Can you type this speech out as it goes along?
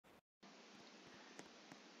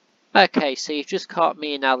Okay, so you've just caught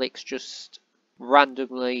me and Alex just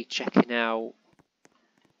randomly checking out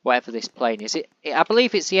whatever this plane is. I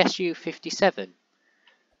believe it's the SU57,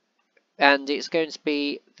 and it's going to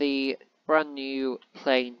be the brand new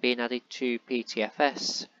plane being added to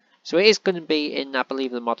PTFS. So it is going to be in, I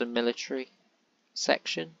believe, the modern military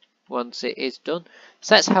section once it is done.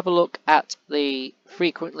 So let's have a look at the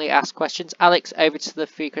frequently asked questions. Alex, over to the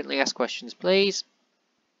frequently asked questions, please.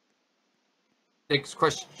 Next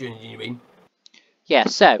question, you mean? Yeah,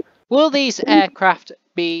 so will these aircraft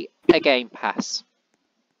be a game pass?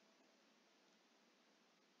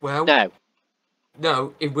 Well, No.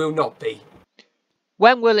 no, it will not be.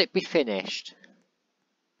 When will it be finished?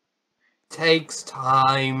 Takes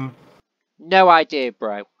time. No idea,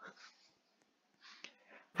 bro.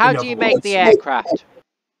 How do you make the aircraft?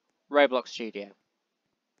 Roblox Studio.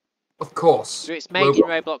 Of course. So it's made in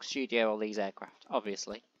Roblox Studio, all these aircraft,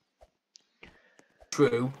 obviously.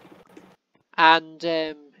 True. And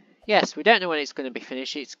yes, we don't know when it's going to be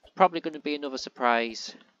finished. It's probably going to be another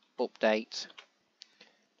surprise update,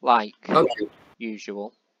 like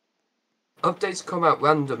usual. Updates come out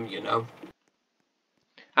random, you know.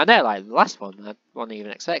 I know, like the last one, I wasn't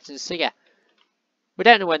even expecting. So yeah, we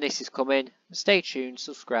don't know when this is coming. Stay tuned,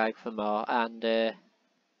 subscribe for more, and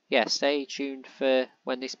yeah, stay tuned for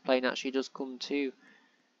when this plane actually does come to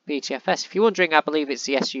PTFS. If you're wondering, I believe it's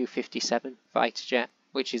the SU57 fighter jet,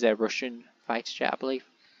 which is a Russian fighter jet, I believe.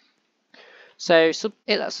 So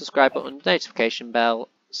hit that subscribe button, notification bell,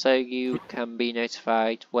 so you can be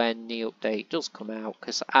notified when the update does come out,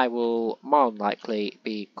 because I will more than likely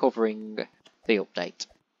be covering the update.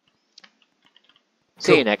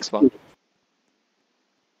 See you next one.